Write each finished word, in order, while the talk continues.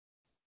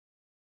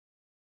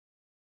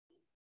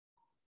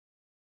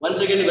Once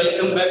again,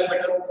 welcome back,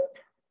 madam.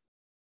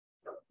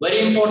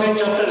 Very important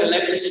chapter,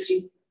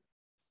 electricity.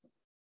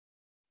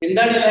 In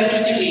that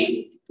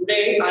electricity,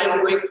 today I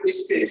am going to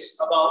discuss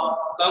about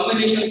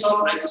combinations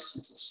of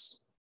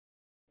resistances.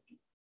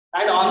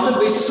 And on the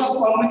basis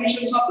of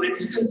combinations of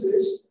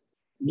resistances,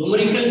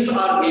 numericals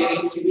are there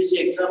in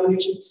CBSE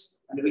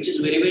examinations, and which is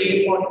very,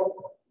 very important.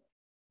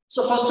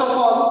 So first of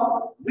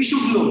all, we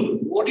should know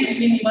what is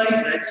meant by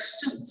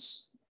resistance.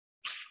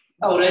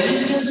 Now,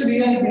 resistance we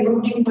are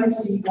denoting by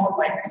symbol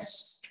like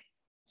this.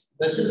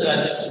 This is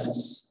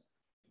resistance.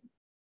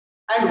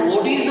 And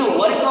what is the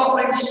work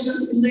of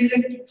resistance in the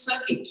electric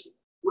circuit?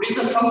 What is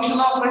the function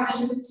of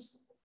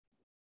resistance?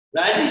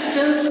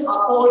 Resistance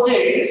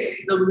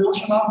opposes the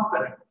motion of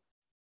current.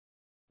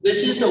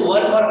 This is the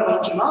work or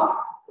function of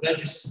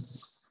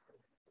resistance.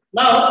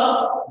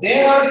 Now,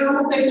 there are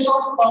two types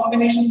of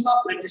combinations of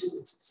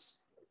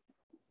resistances.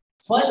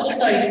 First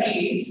type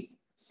is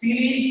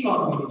series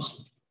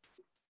combination.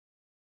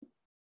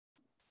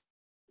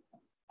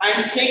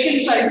 And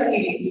second type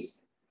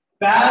is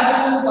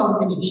parallel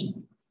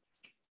combination.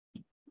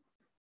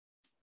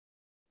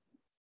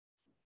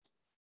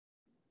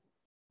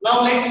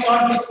 Now let's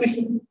start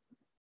discussion.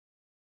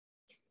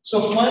 So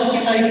first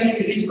type is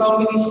series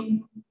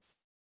combination.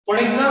 For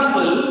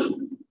example,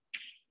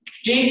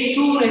 take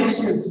two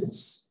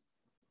resistances.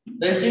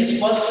 This is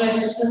first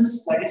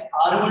resistance, that is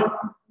R1.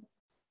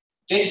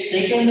 Take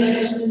second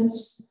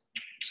resistance.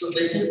 So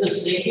this is the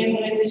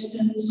second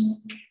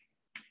resistance,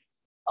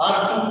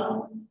 R2.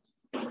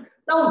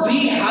 Now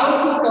we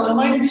have to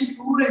combine these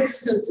two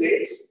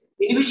resistances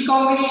in which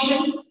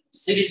combination?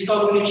 Series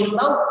combination.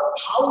 Now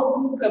how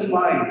to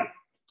combine?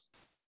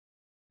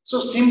 So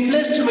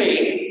simplest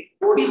way,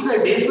 what is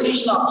the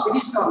definition of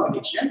series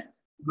combination?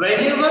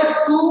 Whenever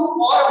two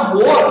or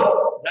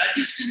more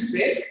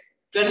resistances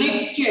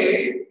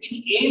connected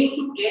in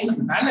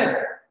end-to-end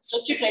manner,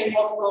 such a type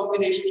of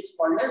combination is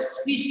called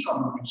as series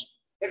combination.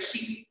 Let's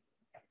see.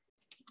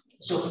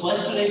 So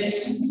first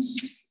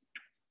resistance.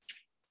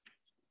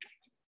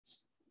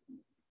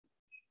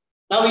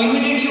 Now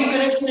immediately you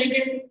connect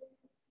second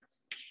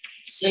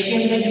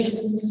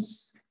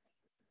resistance.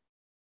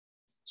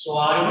 So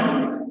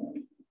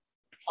R1,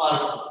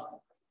 R2.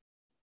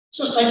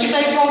 So such a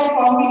type of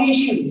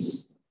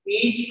combinations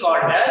is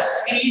called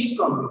as series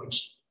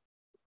combination.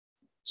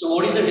 So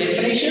what is the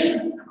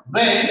definition?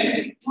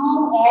 When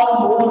two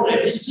or more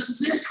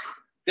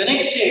resistances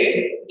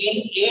connected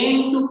in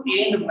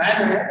end-to-end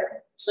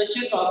manner, such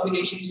a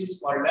combination is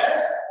called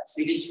as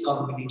series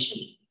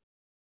combination.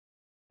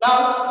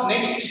 Now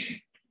next,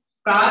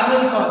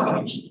 parallel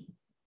combination.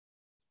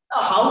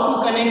 Now how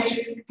to connect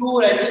two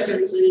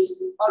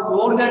resistances or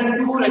more than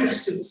two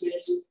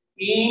resistances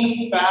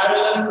in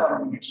parallel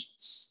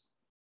combinations?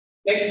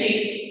 Let's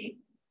see.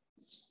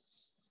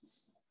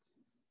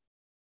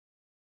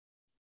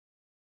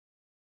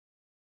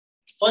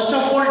 First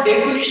of all,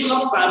 definition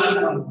of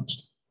parallel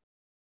combination.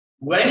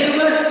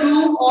 Whenever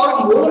two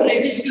or more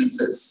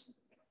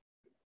resistances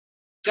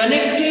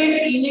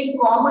connected in a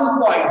common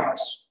point,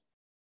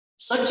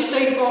 such a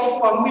type of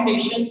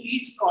combination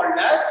is called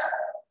as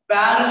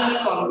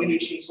parallel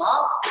combinations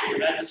of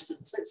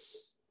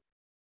resistances.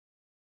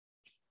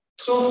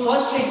 So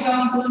first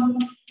example,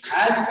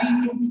 as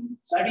we took,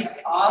 that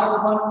is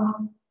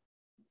R1,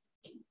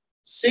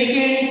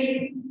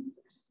 second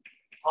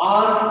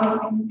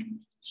R2.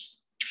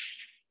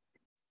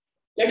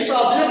 Let us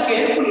observe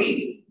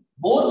carefully,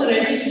 both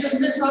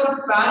resistances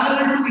are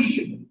parallel to each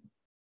other.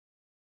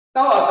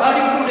 Now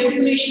according to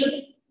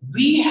definition,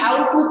 we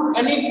have to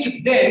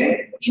connect them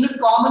in a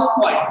common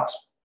point.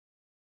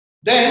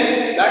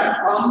 Then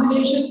that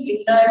combination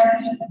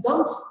indirectly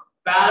becomes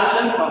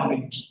parallel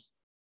combination.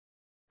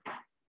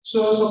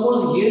 So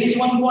suppose here is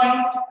one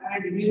point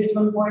and here is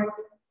one point.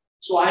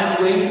 So I am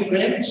going to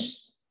connect.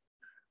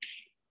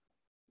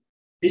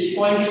 This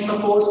point is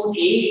suppose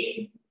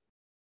A,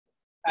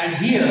 and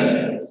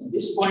here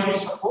this point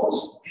is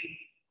suppose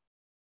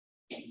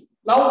B.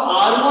 Now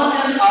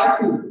R1 and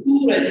R2,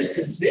 two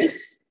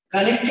resistances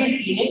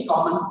connected in a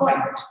common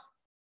point.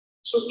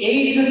 So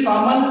A is a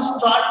common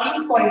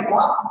starting point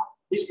of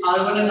this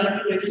R1 and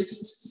R2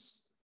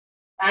 resistances,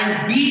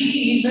 and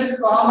B is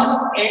a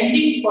common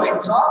ending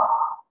points of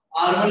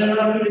R1 and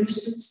R2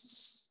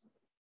 resistances.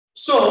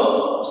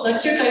 So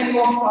such a type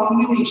of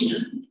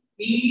combination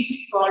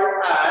is called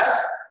as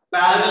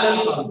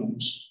parallel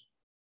combination.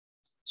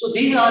 So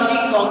these are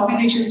the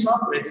combinations of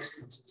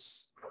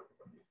resistances.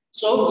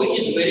 So which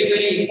is very,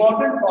 very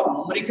important for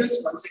numericals.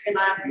 Once again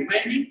I am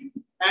reminding,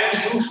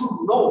 and you should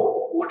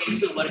know what is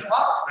the work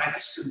of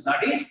resistance.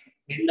 That is,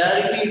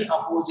 indirectly it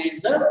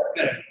opposes the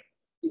current.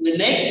 In the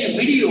next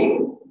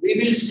video, we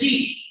will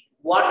see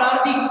what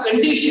are the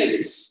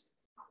conditions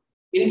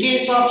in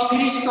case of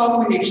series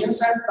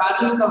combinations and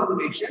parallel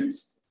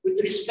combinations with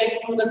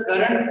respect to the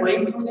current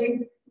flowing through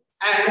them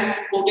and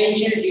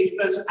potential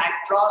difference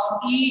across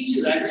each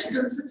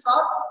resistances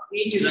or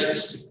each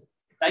resistor.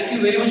 Thank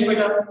you very much,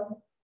 beta.